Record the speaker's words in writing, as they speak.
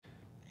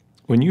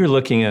When you're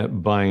looking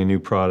at buying a new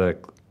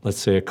product, let's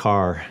say a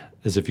car,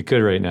 as if you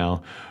could right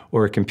now,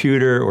 or a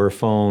computer or a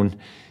phone,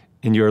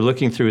 and you're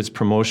looking through its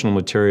promotional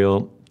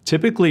material,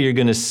 typically you're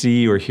going to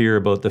see or hear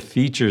about the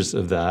features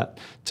of that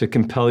to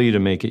compel you to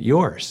make it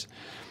yours.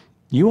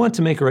 You want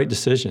to make a right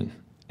decision,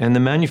 and the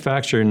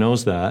manufacturer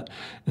knows that,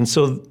 and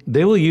so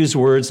they will use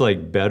words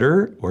like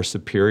better or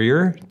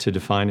superior to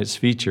define its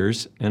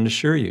features and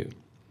assure you.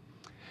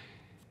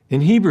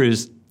 In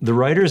Hebrews, the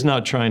writer is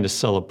not trying to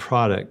sell a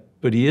product,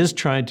 but he is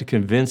trying to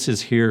convince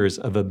his hearers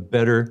of a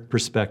better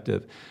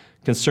perspective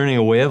concerning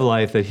a way of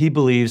life that he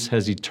believes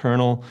has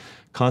eternal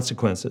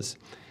consequences.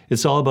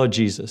 It's all about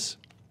Jesus.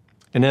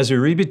 And as we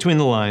read between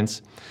the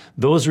lines,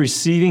 those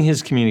receiving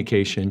his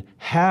communication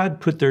had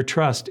put their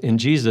trust in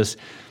Jesus,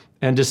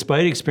 and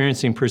despite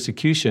experiencing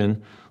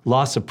persecution,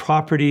 loss of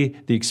property,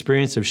 the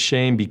experience of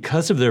shame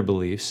because of their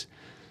beliefs,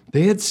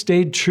 they had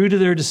stayed true to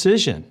their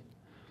decision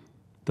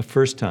the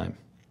first time,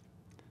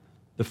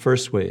 the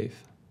first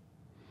wave.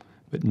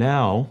 But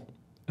now,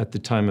 at the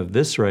time of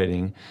this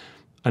writing,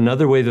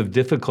 another wave of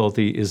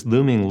difficulty is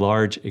looming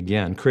large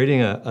again,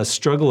 creating a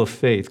struggle of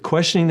faith,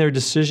 questioning their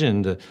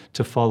decision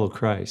to follow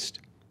Christ.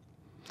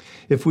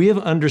 If we have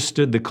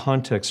understood the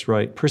context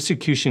right,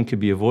 persecution could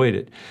be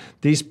avoided.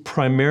 These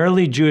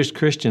primarily Jewish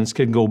Christians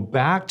can go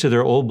back to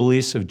their old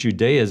beliefs of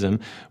Judaism,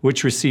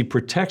 which receive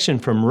protection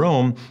from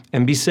Rome,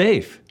 and be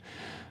safe.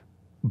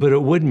 But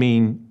it would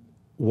mean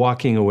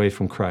walking away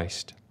from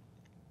Christ.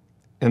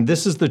 And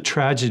this is the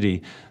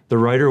tragedy the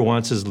writer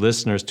wants his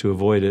listeners to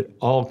avoid at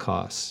all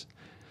costs.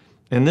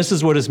 And this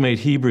is what has made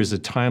Hebrews a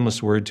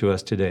timeless word to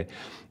us today.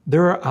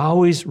 There are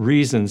always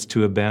reasons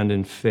to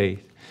abandon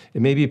faith.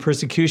 It may be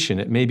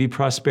persecution, it may be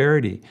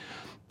prosperity.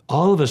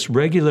 All of us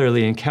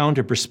regularly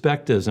encounter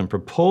perspectives and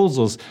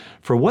proposals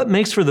for what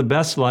makes for the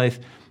best life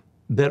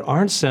that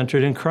aren't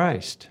centered in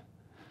Christ.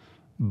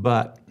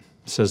 But,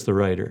 says the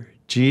writer,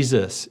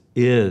 Jesus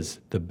is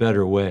the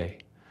better way.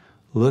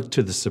 Look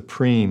to the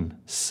Supreme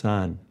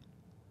Son.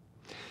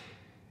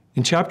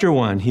 In chapter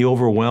 1, he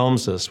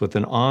overwhelms us with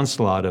an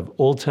onslaught of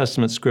Old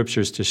Testament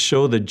scriptures to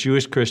show the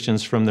Jewish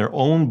Christians from their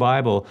own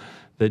Bible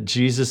that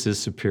Jesus is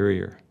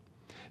superior.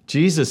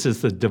 Jesus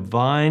is the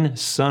divine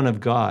Son of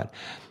God.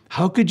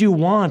 How could you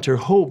want or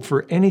hope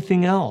for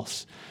anything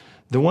else?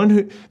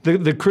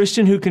 The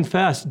Christian who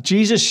confessed,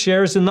 Jesus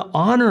shares in the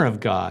honor of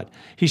God.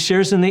 He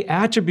shares in the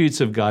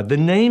attributes of God, the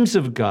names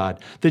of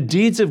God, the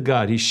deeds of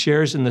God. He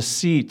shares in the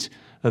seat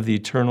of the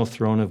eternal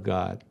throne of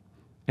God.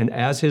 And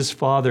as his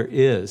Father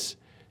is,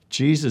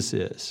 Jesus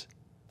is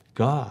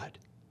God.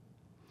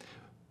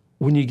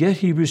 When you get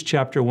Hebrews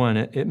chapter 1,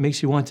 it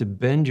makes you want to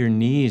bend your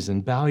knees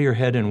and bow your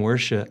head in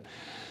worship.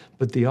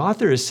 But the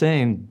author is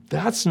saying,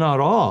 that's not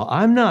all.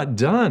 I'm not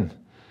done.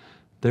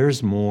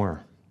 There's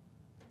more.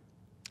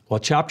 While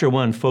chapter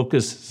 1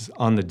 focuses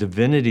on the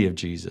divinity of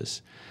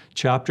Jesus,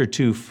 chapter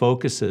 2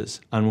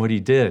 focuses on what he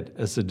did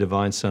as the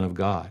divine Son of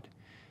God.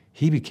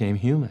 He became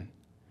human.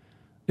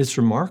 It's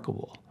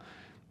remarkable.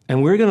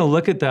 And we're going to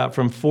look at that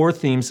from 4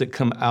 themes that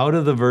come out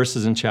of the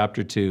verses in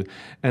chapter 2,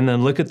 and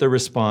then look at the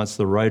response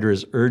the writer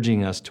is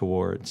urging us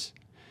towards.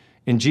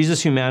 In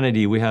Jesus'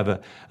 humanity, we have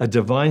a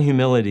divine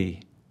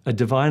humility, a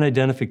divine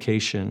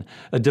identification,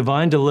 a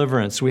divine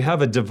deliverance. We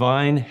have a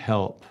divine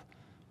help.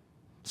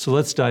 So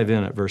let's dive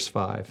in at verse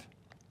 5.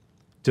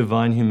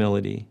 Divine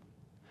humility.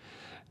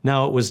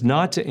 Now it was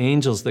not to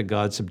angels that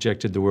God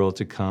subjected the world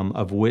to come,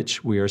 of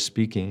which we are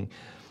speaking.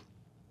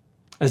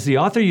 As the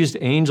author used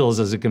angels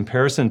as a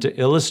comparison to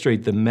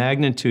illustrate the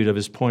magnitude of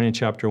his point in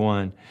chapter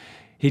 1,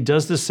 he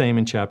does the same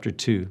in chapter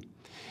 2.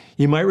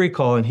 You might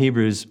recall in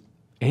Hebrews,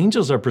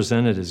 angels are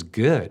presented as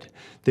good.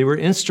 They were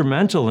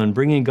instrumental in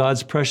bringing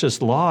God's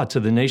precious law to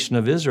the nation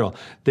of Israel.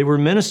 They were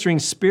ministering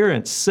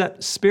spirits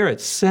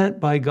sent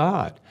by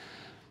God.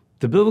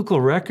 The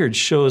biblical record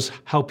shows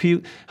how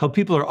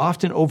people are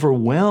often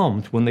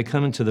overwhelmed when they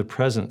come into the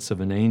presence of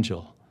an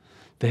angel.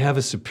 They have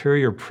a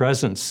superior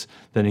presence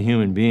than a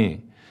human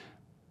being.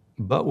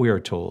 But we are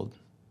told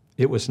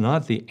it was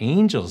not the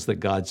angels that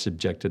God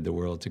subjected the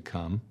world to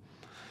come.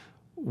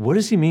 What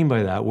does he mean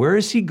by that? Where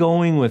is he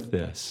going with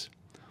this?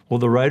 Well,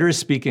 the writer is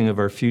speaking of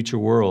our future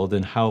world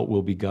and how it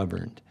will be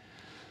governed.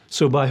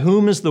 So by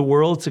whom is the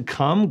world to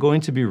come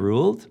going to be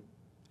ruled?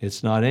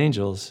 It's not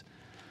angels.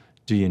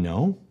 Do you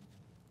know?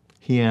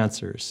 He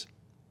answers,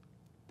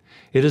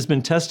 it has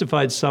been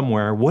testified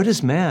somewhere, what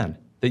is man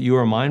that you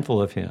are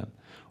mindful of him,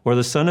 or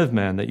the Son of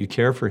Man that you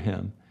care for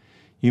him?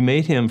 You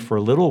made him for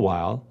a little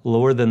while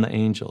lower than the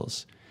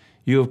angels.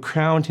 You have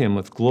crowned him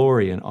with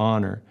glory and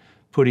honor,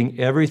 putting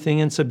everything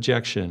in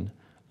subjection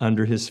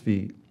under his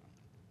feet.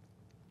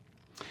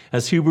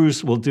 As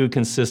Hebrews will do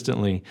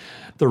consistently,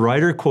 the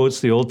writer quotes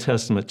the Old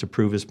Testament to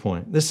prove his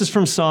point. This is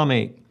from Psalm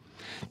 8.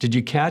 Did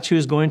you catch who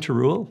is going to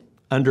rule?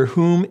 Under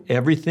whom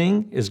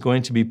everything is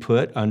going to be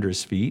put under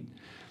his feet?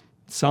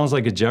 It sounds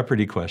like a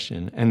Jeopardy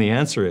question. And the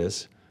answer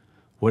is,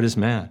 what is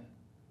man?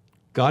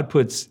 God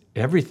puts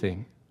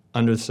everything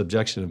under the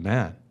subjection of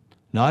man,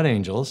 not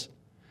angels,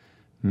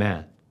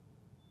 man.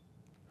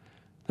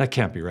 That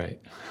can't be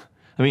right.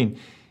 I mean,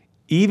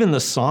 Even the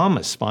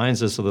psalmist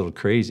finds this a little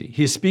crazy.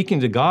 He's speaking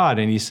to God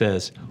and he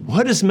says,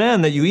 "What is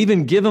man that you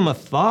even give him a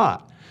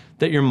thought,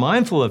 that you're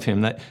mindful of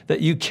him,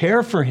 that you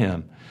care for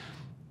him?"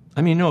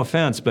 I mean, no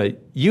offense, but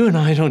you and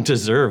I don't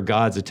deserve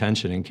God's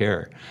attention and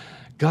care.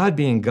 God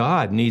being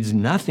God needs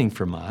nothing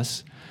from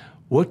us.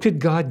 What could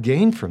God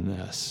gain from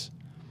this?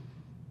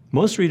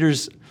 Most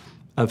readers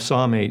of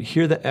Psalm 8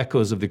 hear the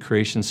echoes of the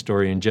creation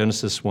story in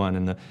Genesis 1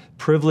 and the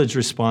privileged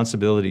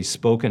responsibility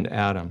spoken to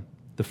Adam,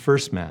 the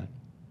first man.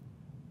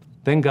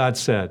 Then God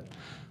said,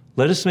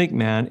 "Let us make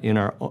man in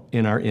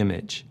our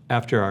image,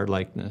 after our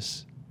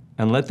likeness,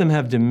 and let them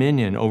have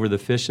dominion over the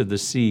fish of the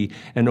sea,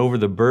 and over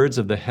the birds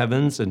of the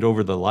heavens, and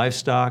over the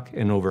livestock,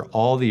 and over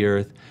all the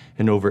earth,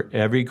 and over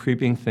every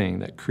creeping thing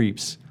that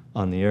creeps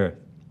on the earth."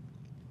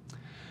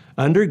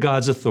 Under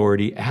God's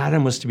authority,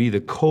 Adam was to be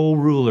the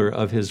co-ruler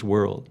of his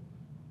world.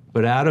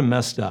 But Adam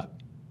messed up,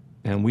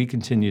 and we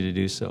continue to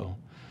do so.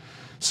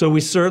 So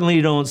we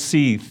certainly don't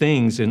see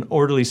things in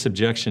orderly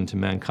subjection to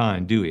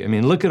mankind, do we? I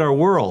mean, look at our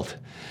world.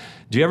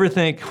 Do you ever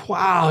think,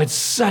 wow, it's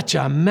such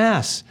a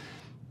mess,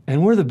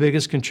 and we're the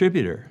biggest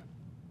contributor?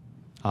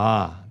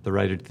 The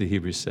writer to the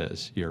Hebrews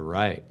says, you're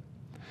right.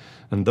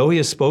 And though he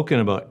has spoken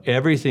about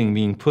everything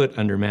being put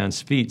under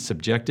man's feet,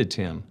 subjected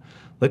to him,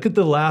 look at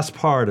the last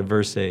part of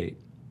verse 8.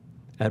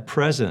 At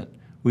present,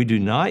 we do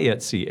not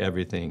yet see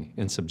everything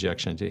in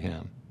subjection to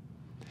him.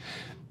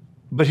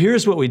 But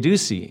here's what we do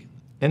see,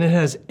 and it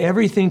has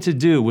everything to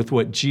do with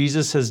what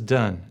Jesus has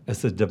done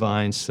as the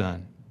divine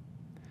Son.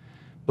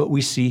 But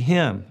we see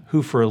him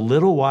who for a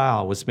little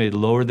while was made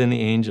lower than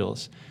the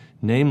angels,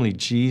 namely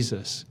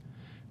Jesus,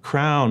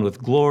 crowned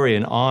with glory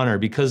and honor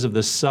because of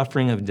the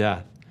suffering of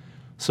death,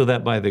 so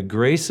that by the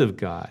grace of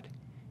God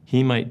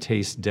he might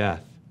taste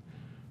death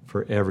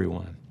for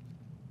everyone.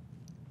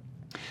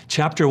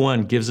 Chapter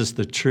 1 gives us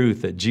the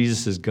truth that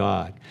Jesus is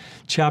God.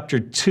 Chapter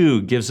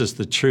 2 gives us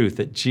the truth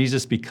that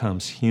Jesus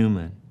becomes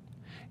human.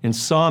 In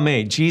Psalm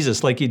 8,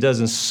 Jesus, like he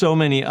does in so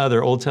many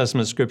other Old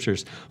Testament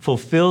scriptures,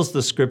 fulfills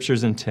the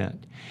scripture's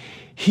intent.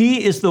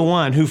 He is the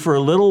one who for a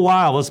little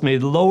while was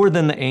made lower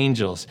than the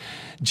angels.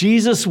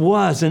 Jesus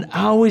was and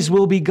always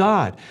will be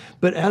God.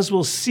 But as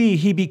we'll see,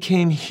 he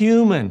became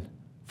human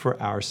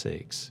for our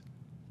sakes.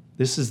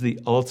 This is the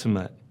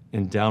ultimate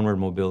in downward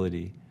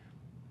mobility.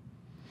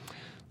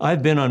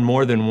 I've been on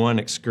more than one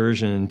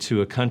excursion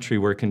to a country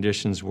where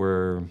conditions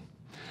were,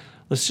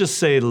 let's just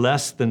say,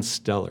 less than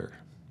stellar.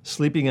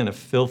 Sleeping in a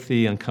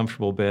filthy,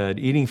 uncomfortable bed,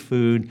 eating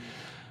food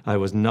I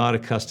was not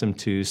accustomed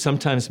to,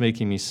 sometimes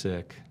making me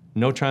sick.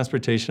 No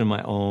transportation of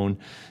my own,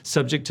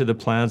 subject to the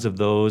plans of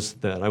those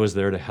that I was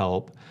there to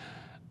help.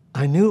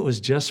 I knew it was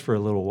just for a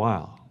little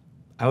while.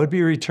 I would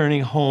be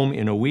returning home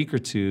in a week or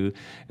two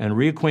and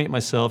reacquaint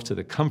myself to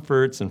the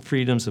comforts and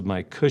freedoms of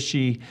my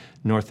cushy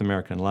North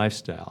American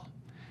lifestyle.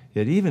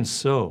 Yet even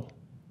so,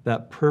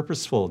 that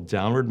purposeful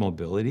downward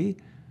mobility,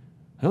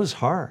 that was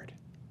hard.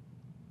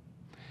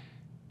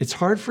 It's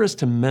hard for us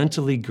to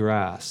mentally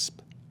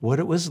grasp what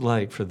it was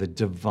like for the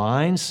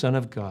divine Son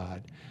of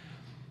God,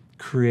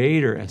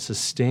 creator and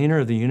sustainer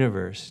of the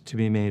universe, to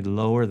be made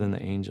lower than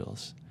the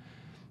angels.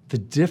 The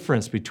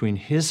difference between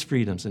his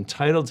freedoms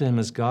entitled to him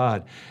as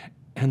God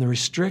and the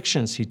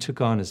restrictions he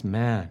took on as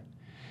man.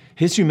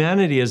 His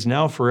humanity is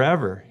now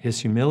forever.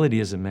 His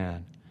humility as a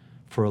man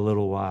for a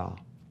little while.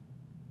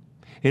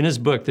 In his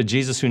book, The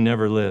Jesus Who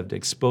Never Lived,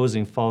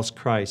 Exposing False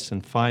Christs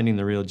and Finding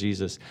the Real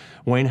Jesus,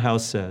 Wayne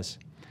House says,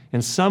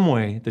 in some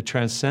way, the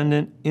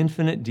transcendent,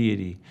 infinite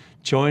deity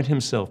joined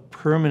himself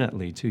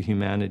permanently to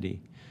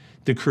humanity.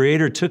 The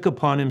Creator took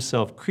upon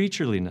himself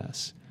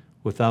creatureliness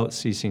without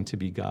ceasing to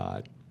be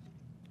God.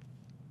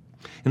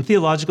 In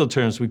theological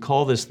terms, we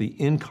call this the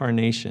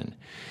incarnation.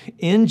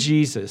 In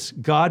Jesus,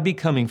 God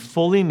becoming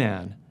fully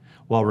man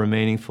while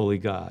remaining fully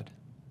God.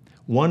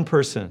 One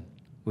person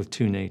with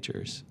two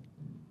natures.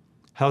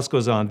 House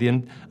goes on,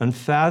 the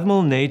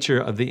unfathomable nature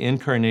of the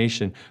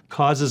incarnation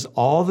causes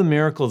all the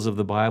miracles of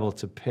the Bible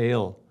to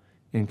pale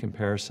in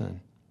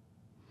comparison.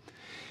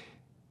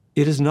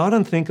 It is not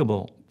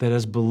unthinkable that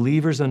as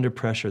believers under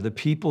pressure, the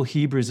people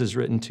Hebrews is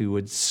written to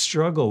would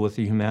struggle with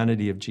the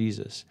humanity of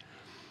Jesus.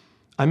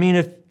 I mean,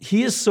 if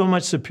he is so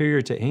much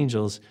superior to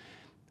angels,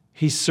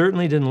 he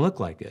certainly didn't look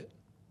like it,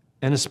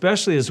 and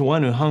especially as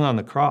one who hung on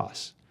the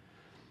cross.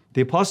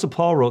 The Apostle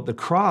Paul wrote, the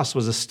cross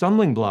was a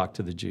stumbling block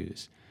to the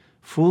Jews,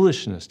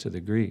 foolishness to the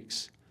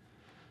Greeks.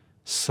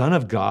 Son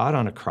of God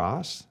on a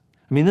cross?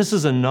 I mean, this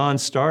is a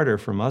non-starter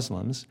for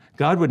Muslims.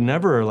 God would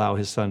never allow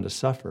his son to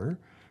suffer,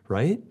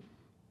 right?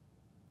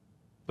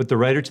 But the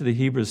writer to the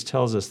Hebrews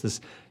tells us this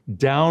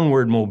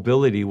downward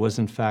mobility was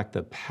in fact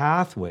the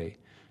pathway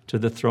to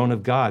the throne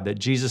of God that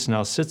Jesus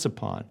now sits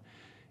upon.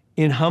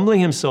 In humbling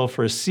himself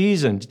for a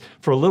season,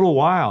 for a little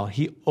while,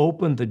 he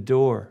opened the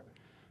door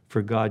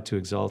for God to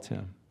exalt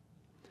him.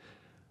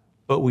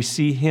 But we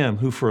see him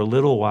who for a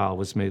little while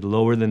was made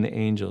lower than the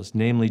angels,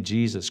 namely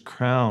Jesus,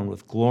 crowned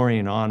with glory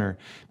and honor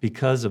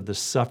because of the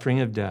suffering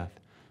of death,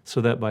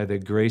 so that by the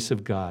grace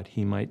of God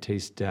he might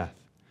taste death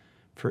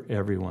for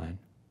everyone.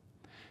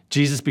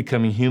 Jesus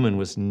becoming human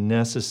was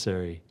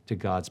necessary to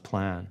God's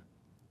plan.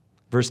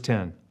 Verse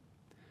 10,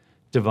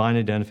 divine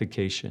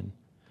identification.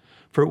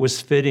 For it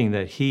was fitting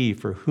that he,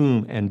 for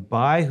whom and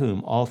by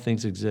whom all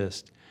things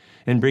exist,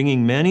 in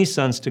bringing many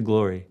sons to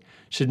glory,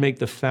 should make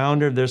the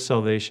founder of their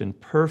salvation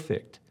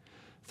perfect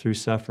through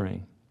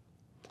suffering.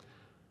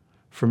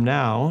 From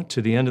now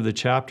to the end of the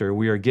chapter,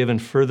 we are given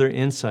further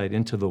insight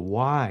into the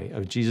why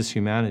of Jesus'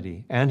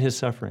 humanity and his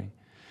suffering.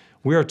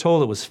 We are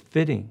told it was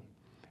fitting,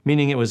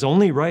 meaning it was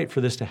only right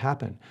for this to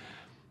happen.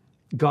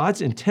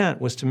 God's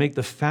intent was to make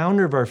the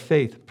founder of our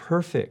faith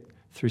perfect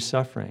through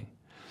suffering.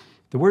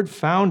 The word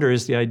founder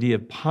is the idea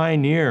of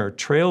pioneer,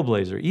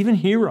 trailblazer, even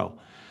hero,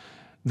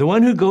 the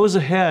one who goes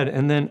ahead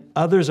and then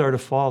others are to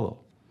follow.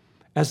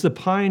 As the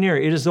pioneer,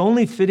 it is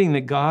only fitting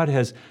that God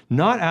has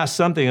not asked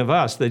something of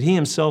us that he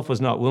himself was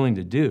not willing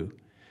to do.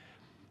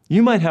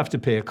 You might have to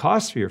pay a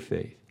cost for your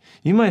faith.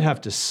 You might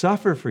have to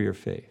suffer for your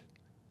faith.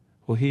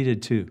 Well, he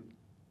did too,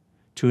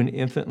 to an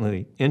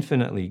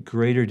infinitely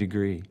greater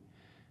degree,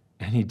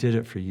 and he did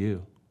it for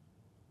you.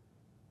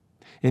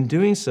 In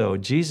doing so,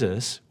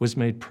 Jesus was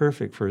made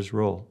perfect for his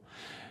role.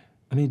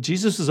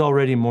 Jesus was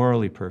already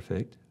morally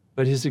perfect,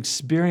 but his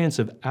experience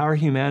of our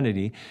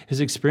humanity, his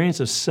experience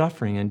of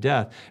suffering and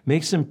death,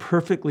 makes him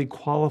perfectly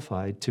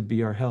qualified to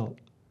be our help.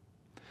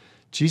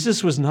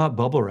 Jesus was not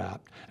bubble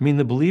wrapped.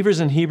 The believers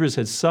in Hebrews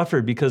had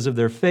suffered because of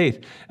their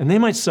faith, and they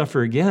might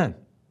suffer again.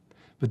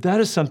 But that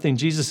is something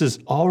Jesus has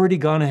already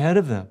gone ahead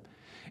of them.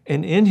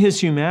 And in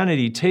his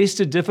humanity,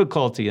 tasted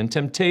difficulty and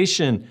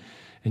temptation,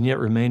 and yet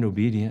remained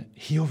obedient.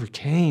 He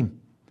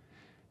overcame.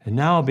 And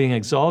now being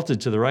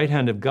exalted to the right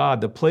hand of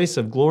God, the place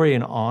of glory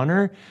and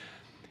honor,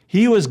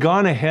 he was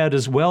gone ahead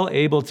as well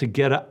able to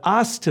get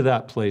us to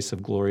that place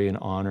of glory and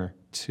honor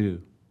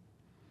too.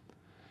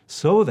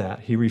 So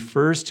that he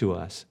refers to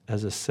us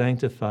as a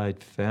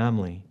sanctified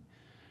family.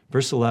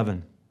 Verse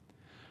 11,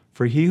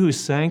 for he who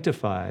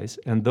sanctifies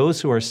and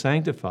those who are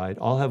sanctified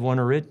all have one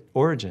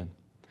origin.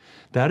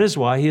 That is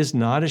why he is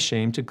not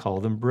ashamed to call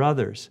them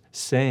brothers,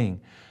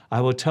 saying,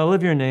 I will tell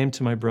of your name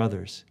to my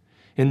brothers.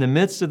 In the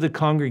midst of the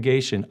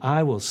congregation,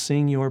 I will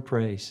sing your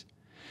praise.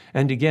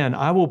 And again,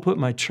 I will put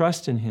my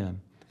trust in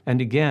him.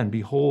 And again,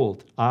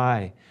 behold,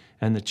 I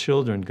and the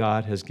children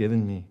God has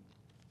given me.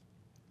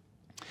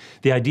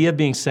 The idea of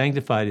being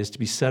sanctified is to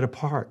be set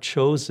apart,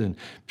 chosen,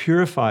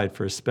 purified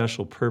for a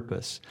special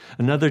purpose.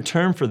 Another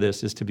term for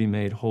this is to be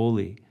made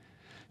holy.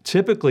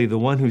 Typically, the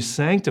one who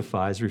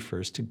sanctifies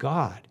refers to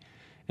God.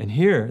 And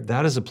here,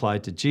 that is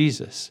applied to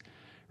Jesus,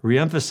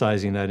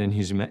 reemphasizing that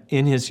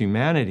in his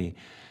humanity,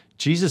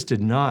 Jesus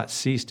did not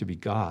cease to be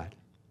God.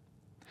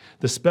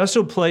 The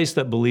special place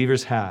that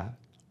believers have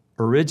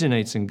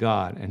originates in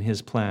God and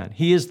his plan.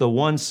 He is the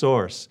one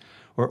source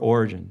or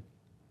origin.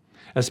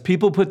 As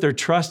people put their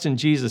trust in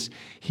Jesus,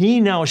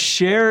 he now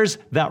shares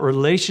that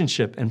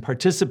relationship and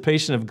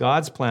participation of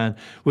God's plan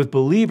with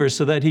believers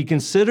so that he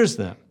considers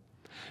them,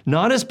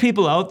 not as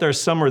people out there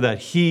somewhere that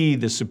he,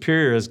 the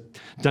superior, has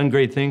done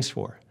great things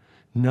for.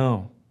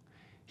 No.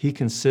 He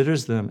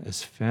considers them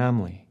as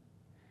family,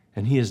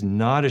 and he is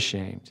not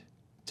ashamed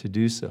to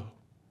do so.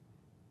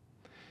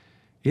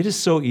 It is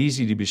so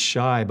easy to be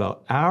shy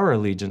about our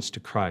allegiance to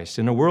Christ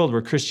in a world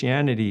where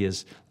Christianity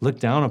is looked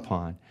down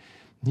upon.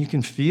 You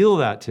can feel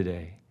that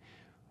today.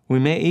 We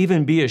may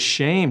even be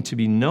ashamed to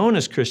be known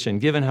as Christian,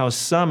 given how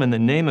some in the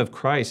name of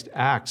Christ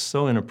act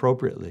so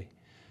inappropriately.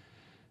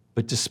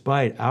 But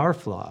despite our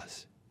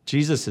flaws,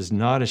 Jesus is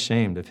not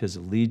ashamed of his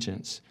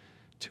allegiance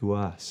to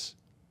us.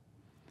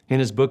 In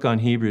his book on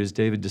Hebrews,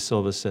 David De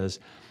Silva says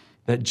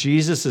that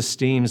Jesus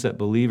esteems that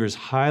believers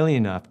highly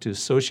enough to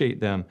associate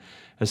them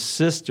as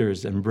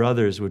sisters and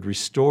brothers would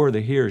restore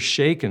the hearer's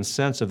shaken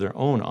sense of their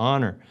own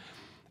honor,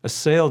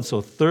 assailed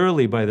so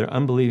thoroughly by their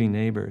unbelieving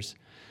neighbors,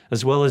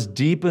 as well as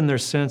deepen their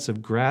sense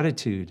of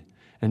gratitude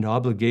and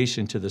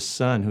obligation to the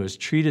Son who has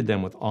treated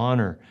them with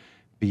honor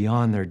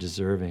beyond their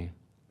deserving.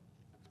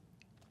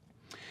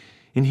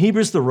 In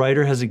Hebrews, the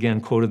writer has again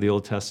quoted the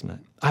Old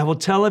Testament. I will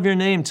tell of your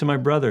name to my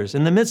brothers.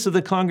 In the midst of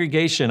the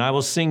congregation, I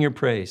will sing your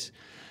praise.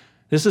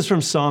 This is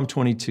from Psalm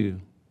 22.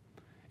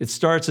 It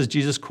starts as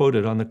Jesus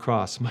quoted on the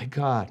cross, my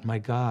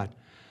God,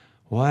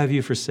 why have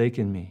you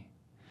forsaken me?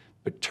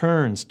 But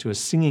turns to a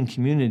singing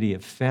community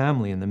of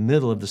family in the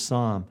middle of the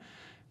psalm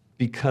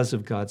because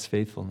of God's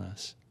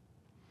faithfulness.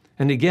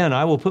 And again,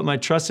 I will put my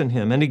trust in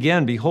him. And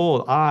again,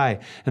 behold, I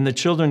and the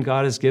children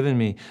God has given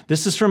me.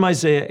 This is from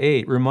Isaiah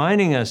 8,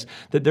 reminding us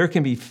that there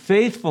can be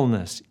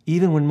faithfulness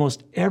even when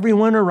most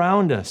everyone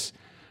around us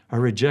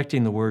are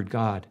rejecting the word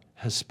God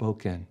has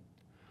spoken.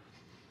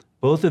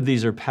 Both of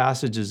these are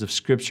passages of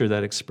Scripture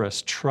that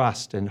express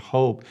trust and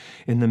hope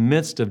in the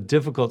midst of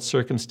difficult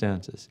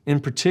circumstances, in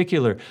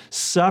particular,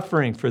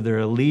 suffering for their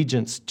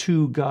allegiance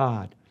to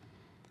God.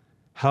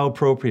 How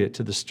appropriate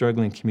to the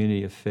struggling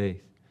community of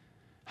faith.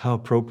 How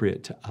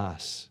appropriate to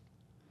us.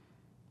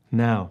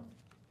 Now,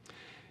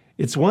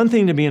 it's one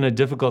thing to be in a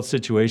difficult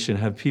situation,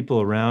 have people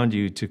around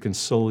you to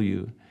console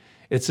you.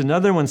 It's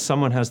another when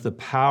someone has the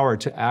power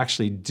to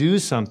actually do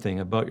something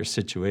about your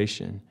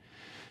situation.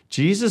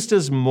 Jesus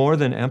does more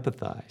than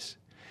empathize.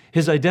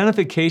 His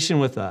identification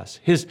with us,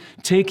 his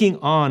taking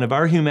on of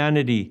our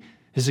humanity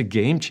is a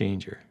game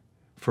changer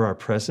for our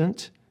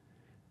present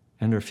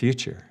and our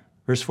future.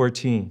 Verse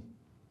 14.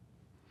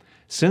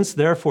 Since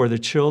therefore the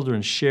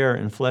children share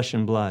in flesh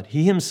and blood,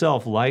 he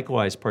himself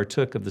likewise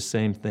partook of the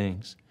same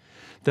things,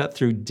 that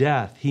through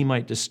death he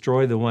might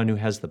destroy the one who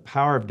has the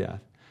power of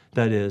death,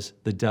 that is,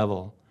 the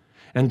devil,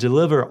 and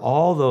deliver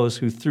all those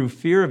who through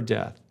fear of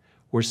death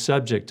were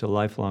subject to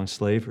lifelong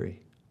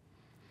slavery.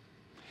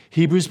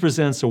 Hebrews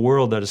presents a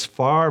world that is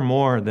far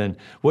more than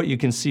what you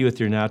can see with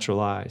your natural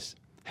eyes.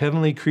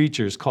 Heavenly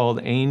creatures called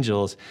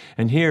angels,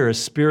 and here a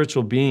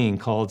spiritual being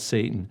called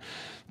Satan.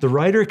 The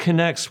writer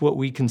connects what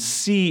we can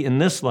see in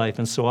this life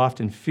and so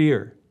often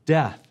fear,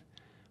 death,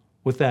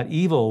 with that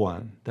evil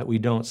one that we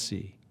don't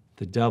see,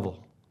 the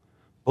devil.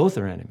 Both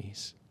are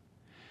enemies.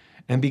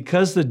 And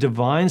because the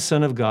divine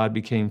Son of God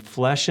became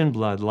flesh and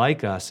blood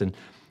like us, and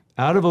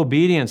out of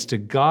obedience to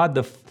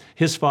God,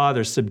 his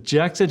Father,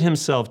 subjected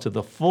himself to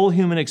the full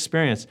human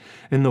experience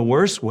in the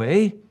worst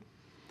way,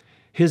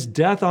 his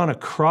death on a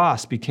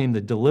cross became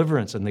the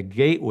deliverance and the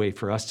gateway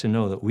for us to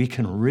know that we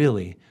can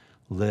really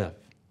live.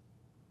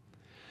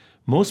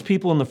 Most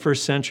people in the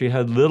first century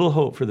had little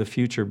hope for the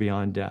future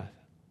beyond death.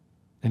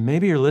 And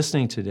maybe you're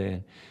listening today,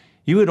 and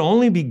you would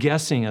only be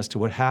guessing as to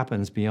what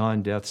happens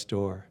beyond death's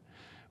door.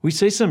 We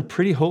say some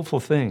pretty hopeful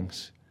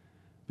things,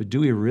 but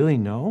do we really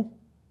know?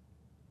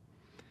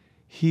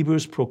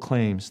 Hebrews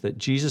proclaims that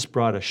Jesus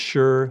brought a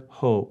sure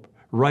hope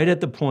right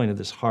at the point of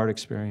this hard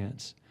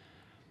experience.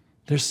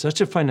 There's such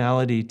a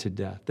finality to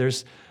death.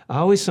 There's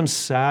always some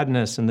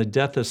sadness in the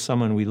death of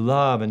someone we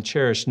love and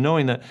cherish,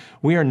 knowing that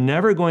we are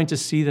never going to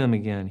see them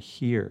again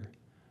here.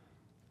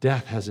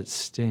 Death has its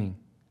sting.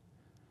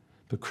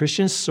 But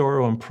Christians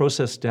sorrow and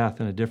process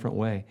death in a different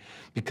way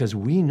because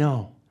we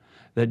know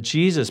that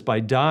Jesus,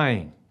 by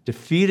dying,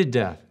 defeated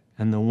death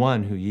and the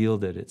one who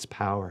yielded its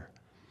power.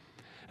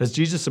 As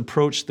Jesus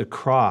approached the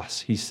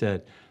cross, he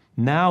said,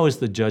 "Now is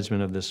the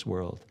judgment of this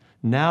world.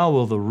 Now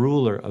will the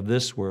ruler of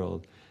this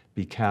world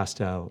be cast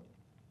out."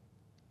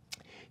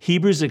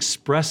 Hebrews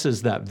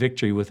expresses that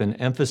victory with an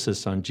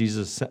emphasis on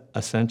Jesus'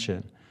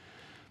 ascension.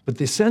 But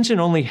the ascension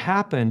only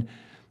happened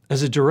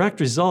as a direct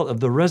result of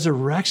the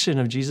resurrection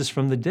of Jesus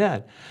from the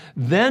dead.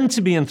 Then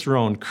to be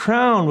enthroned,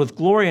 crowned with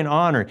glory and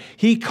honor,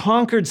 he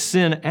conquered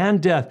sin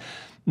and death,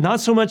 not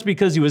so much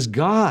because he was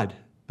God,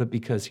 but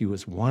because he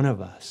was one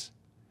of us.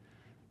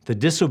 The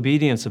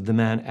disobedience of the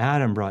man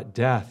Adam brought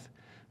death.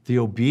 The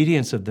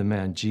obedience of the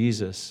man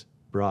Jesus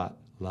brought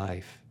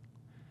life.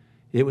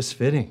 It was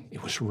fitting.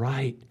 It was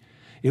right.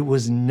 It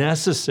was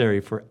necessary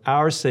for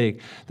our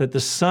sake that the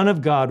Son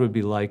of God would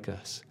be like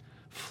us,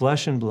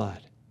 flesh and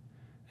blood,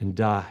 and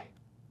die.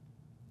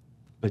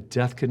 But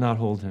death could not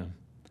hold him.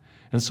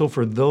 And so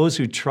for those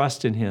who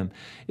trust in him,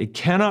 it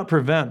cannot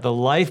prevent the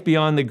life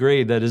beyond the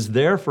grave that is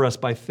there for us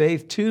by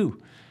faith too.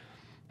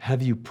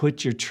 Have you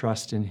put your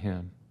trust in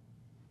him?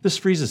 This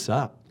frees us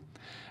up.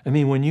 I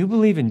mean, when you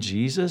believe in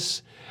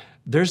Jesus,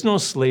 there's no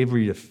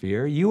slavery to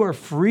fear. You are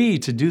free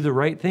to do the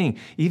right thing,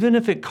 even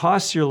if it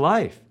costs your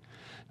life.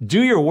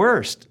 Do your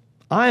worst.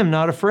 I am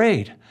not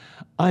afraid.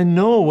 I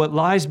know what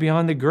lies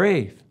beyond the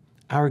grave.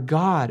 Our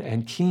God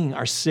and King,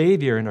 our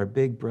Savior and our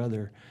big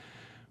brother.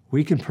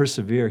 We can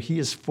persevere. He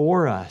is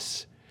for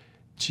us.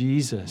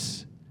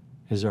 Jesus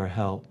is our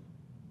help.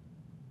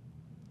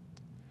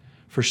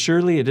 For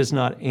surely it is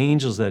not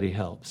angels that he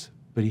helps,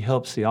 but he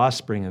helps the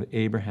offspring of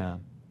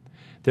Abraham.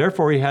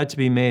 Therefore he had to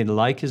be made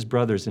like his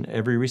brothers in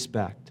every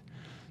respect,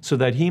 so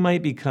that he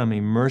might become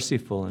a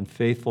merciful and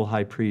faithful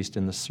high priest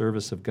in the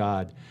service of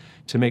God,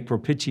 to make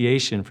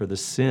propitiation for the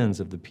sins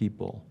of the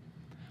people.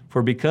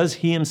 For because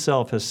he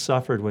himself has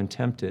suffered when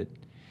tempted,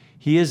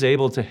 he is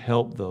able to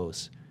help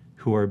those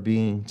who are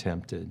being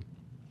tempted.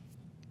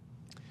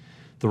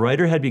 The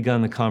writer had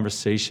begun the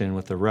conversation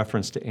with a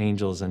reference to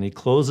angels, and he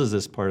closes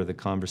this part of the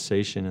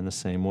conversation in the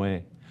same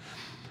way.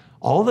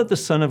 All that the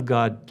Son of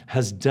God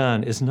has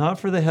done is not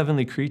for the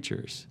heavenly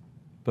creatures,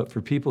 but for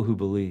people who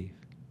believe,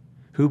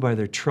 who by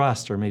their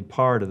trust are made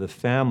part of the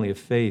family of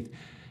faith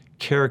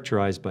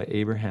characterized by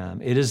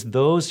Abraham. It is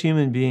those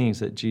human beings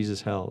that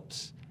Jesus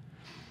helps.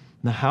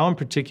 Now, how in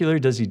particular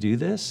does he do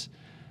this?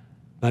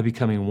 By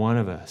becoming one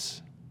of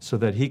us, so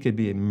that he could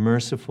be a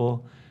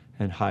merciful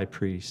and high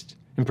priest.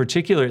 In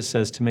particular, it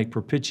says to make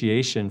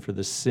propitiation for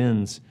the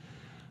sins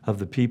of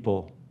the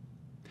people.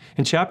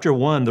 In chapter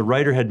 1, the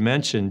writer had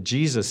mentioned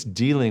Jesus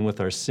dealing with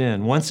our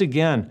sin. Once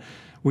again,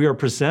 we are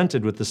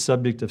presented with the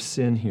subject of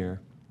sin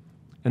here.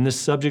 And this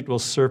subject will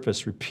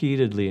surface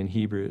repeatedly in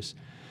Hebrews.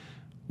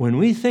 When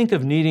we think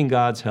of needing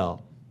God's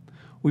help,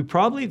 we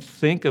probably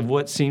think of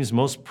what seems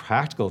most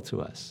practical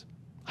to us.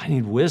 I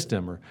need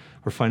wisdom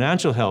or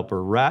financial help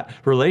or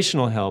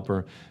relational help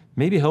or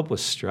maybe help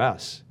with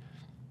stress.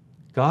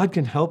 God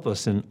can help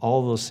us in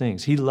all those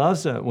things. He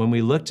loves it when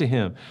we look to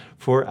him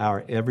for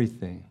our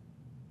everything.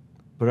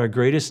 But our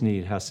greatest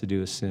need has to do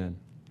with sin.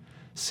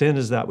 Sin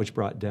is that which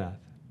brought death.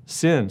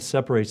 Sin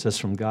separates us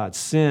from God.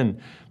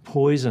 Sin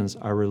poisons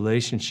our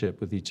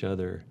relationship with each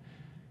other.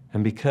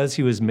 And because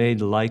he was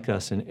made like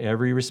us in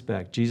every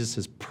respect, Jesus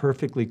is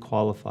perfectly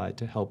qualified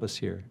to help us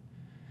here.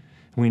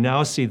 We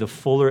now see the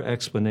fuller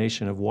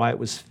explanation of why it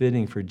was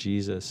fitting for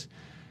Jesus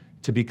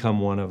to become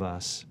one of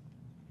us.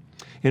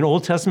 In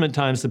Old Testament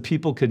times, the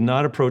people could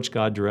not approach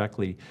God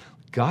directly.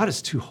 God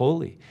is too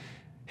holy.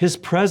 His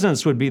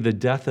presence would be the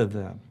death of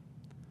them.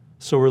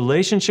 So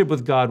relationship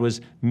with God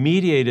was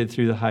mediated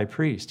through the high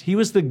priest. He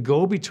was the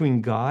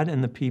go-between God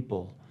and the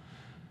people.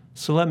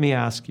 So let me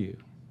ask you,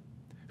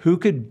 who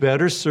could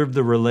better serve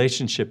the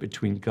relationship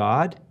between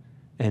God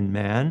and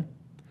man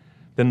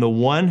than the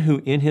one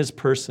who in his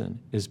person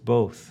is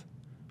both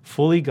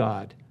fully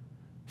God,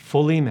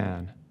 fully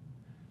man,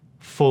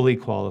 fully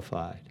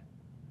qualified,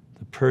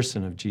 the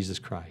person of Jesus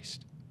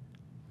Christ?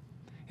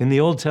 In the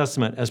Old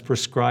Testament, as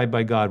prescribed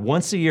by God,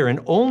 once a year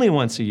and only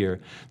once a year,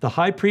 the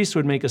high priest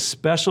would make a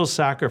special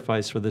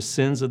sacrifice for the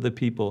sins of the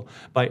people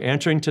by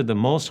entering to the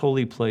most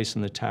holy place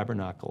in the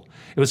tabernacle.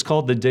 It was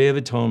called the Day of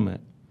Atonement.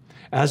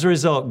 As a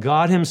result,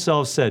 God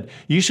himself said,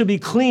 "You shall be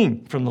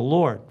clean from the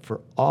Lord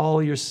for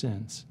all your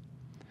sins."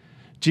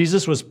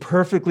 Jesus was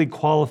perfectly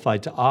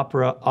qualified to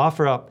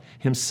offer up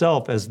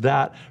himself as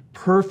that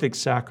perfect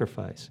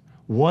sacrifice,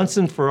 once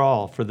and for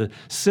all, for the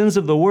sins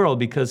of the world,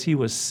 because he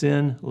was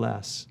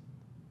sinless.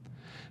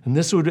 And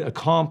this would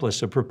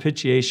accomplish a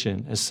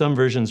propitiation, as some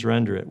versions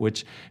render it,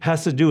 which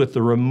has to do with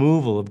the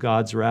removal of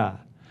God's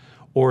wrath,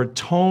 or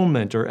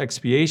atonement or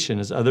expiation,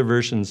 as other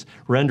versions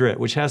render it,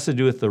 which has to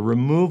do with the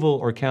removal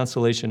or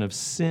cancellation of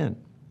sin.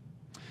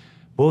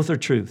 Both are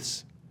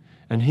truths,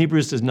 and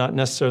Hebrews does not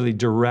necessarily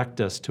direct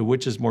us to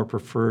which is more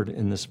preferred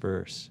in this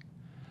verse.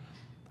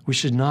 We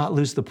should not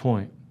lose the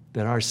point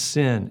that our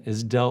sin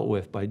is dealt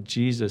with by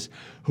Jesus,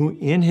 who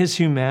in his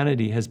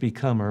humanity has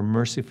become our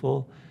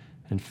merciful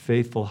and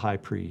faithful high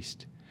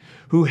priest,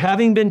 who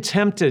having been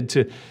tempted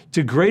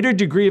to greater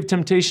degree of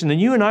temptation than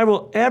you and I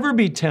will ever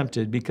be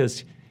tempted,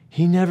 because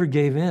he never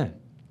gave in.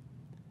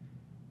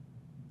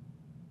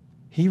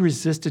 He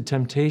resisted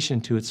temptation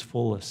to its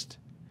fullest,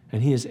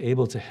 and he is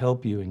able to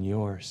help you in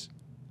yours.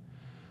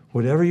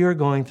 Whatever you're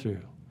going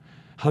through,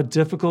 how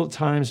difficult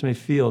times may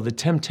feel, the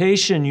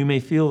temptation you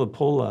may feel the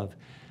pull of,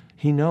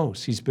 he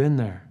knows, he's been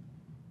there,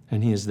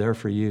 and he is there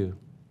for you.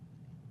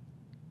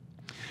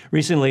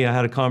 Recently, I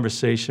had a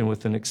conversation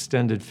with an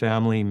extended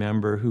family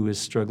member who is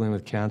struggling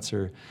with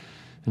cancer,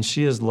 and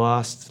she has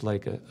lost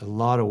a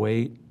lot of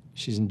weight.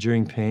 She's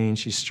enduring pain.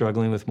 She's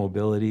struggling with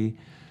mobility.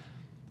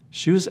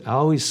 She was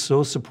always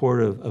so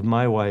supportive of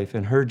my wife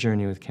and her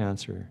journey with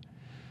cancer.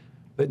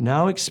 But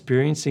now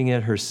experiencing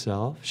it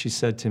herself, she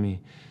said to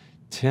me,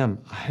 "Tim,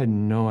 I had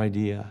no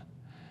idea.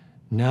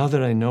 Now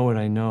that I know what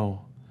I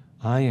know,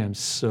 I am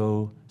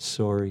so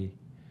sorry.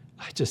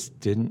 I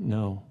just didn't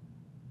know."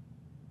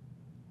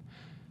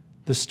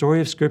 The story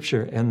of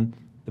Scripture and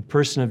the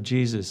person of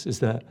Jesus is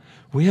that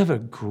we have a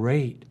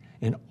great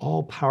and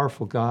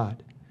all-powerful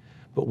God,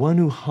 but one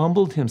who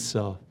humbled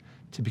himself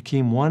to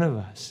become one of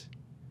us.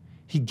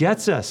 He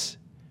gets us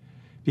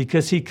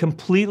because he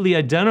completely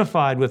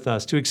identified with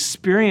us to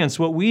experience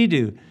what we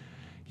do,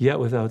 yet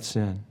without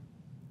sin.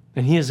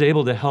 And he is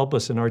able to help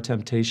us in our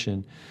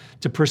temptation,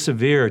 to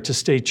persevere, to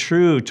stay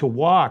true, to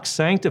walk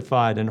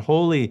sanctified and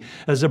holy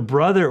as a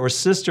brother or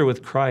sister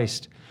with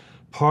Christ,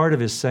 part of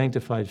his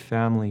sanctified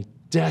family,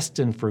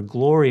 destined for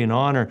glory and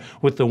honor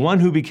with the one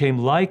who became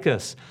like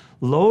us,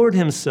 lowered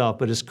himself,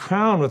 but is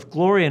crowned with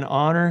glory and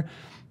honor,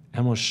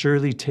 and will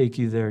surely take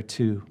you there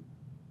too.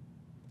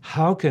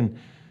 How can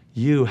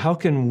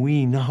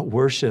we not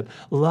worship,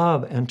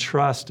 love, and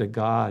trust a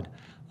God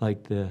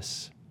like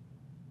this?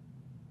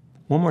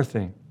 One more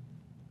thing.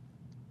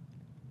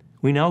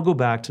 We now go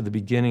back to the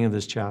beginning of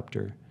this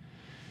chapter.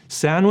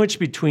 Sandwiched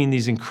between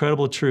these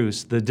incredible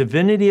truths, the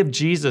divinity of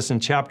Jesus in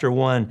chapter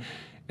 1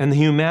 and the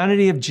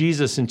humanity of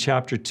Jesus in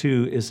chapter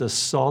 2, is a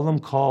solemn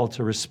call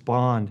to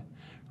respond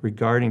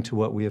regarding to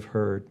what we have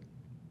heard.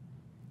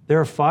 There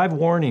are 5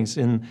 warnings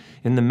in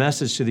the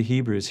message to the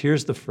Hebrews.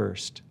 Here's the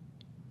first.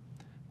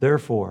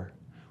 Therefore,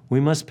 we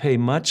must pay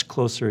much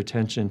closer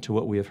attention to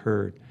what we have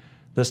heard,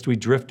 lest we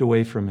drift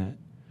away from it.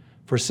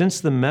 For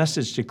since the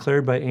message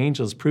declared by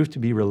angels proved to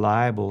be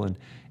reliable, and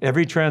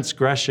every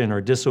transgression or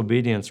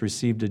disobedience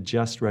received a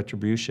just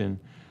retribution,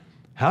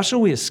 how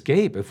shall we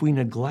escape if we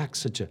neglect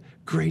such a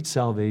great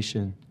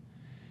salvation?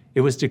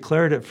 It was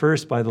declared at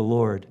first by the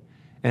Lord,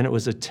 and it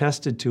was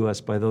attested to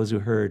us by those who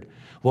heard,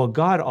 while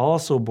God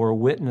also bore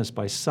witness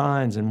by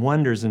signs and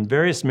wonders and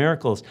various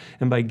miracles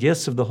and by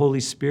gifts of the Holy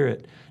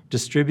Spirit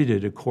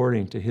distributed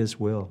according to his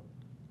will.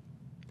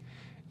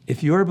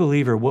 If you're a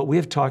believer, what we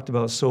have talked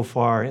about so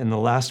far in the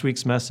last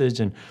week's message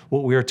and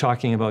what we are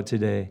talking about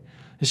today,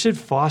 it should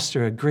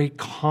foster a great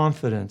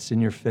confidence in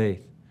your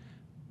faith.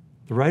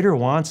 The writer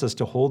wants us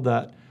to hold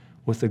that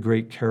with a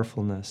great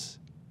carefulness.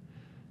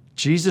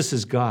 Jesus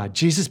is God.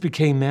 Jesus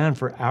became man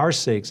for our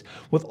sakes.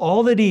 With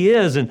all that he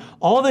is and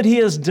all that he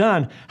has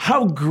done,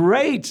 how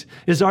great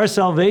is our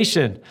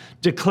salvation,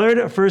 declared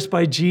at first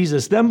by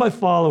Jesus, then by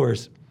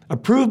followers,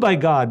 approved by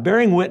God,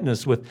 bearing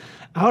witness with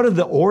out of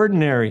the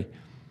ordinary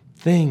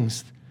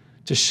things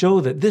to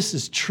show that this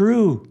is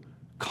true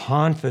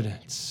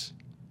confidence.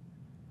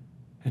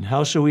 And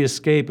how shall we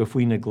escape if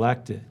we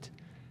neglect it?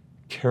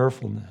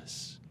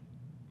 Carefulness.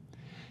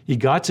 You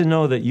got to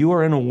know that you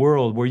are in a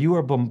world where you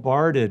are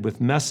bombarded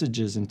with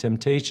messages and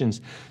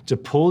temptations to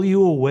pull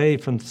you away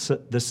from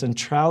the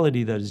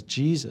centrality that is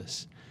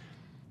Jesus.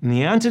 And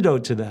the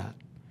antidote to that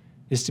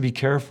is to be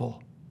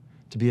careful,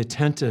 to be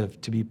attentive,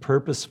 to be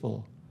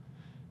purposeful.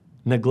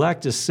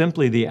 Neglect is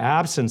simply the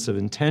absence of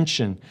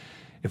intention.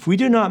 If we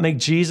do not make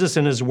Jesus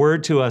and his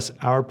word to us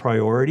our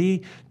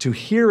priority, to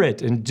hear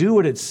it and do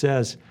what it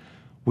says,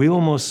 we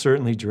will most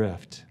certainly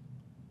drift.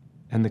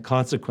 And the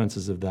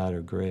consequences of that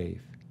are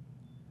grave.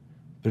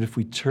 But if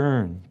we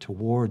turn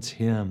towards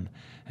him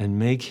and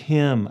make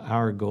him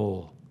our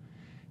goal,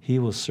 he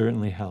will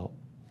certainly help.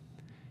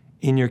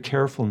 In your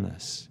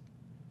carefulness,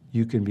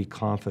 you can be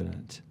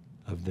confident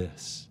of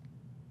this.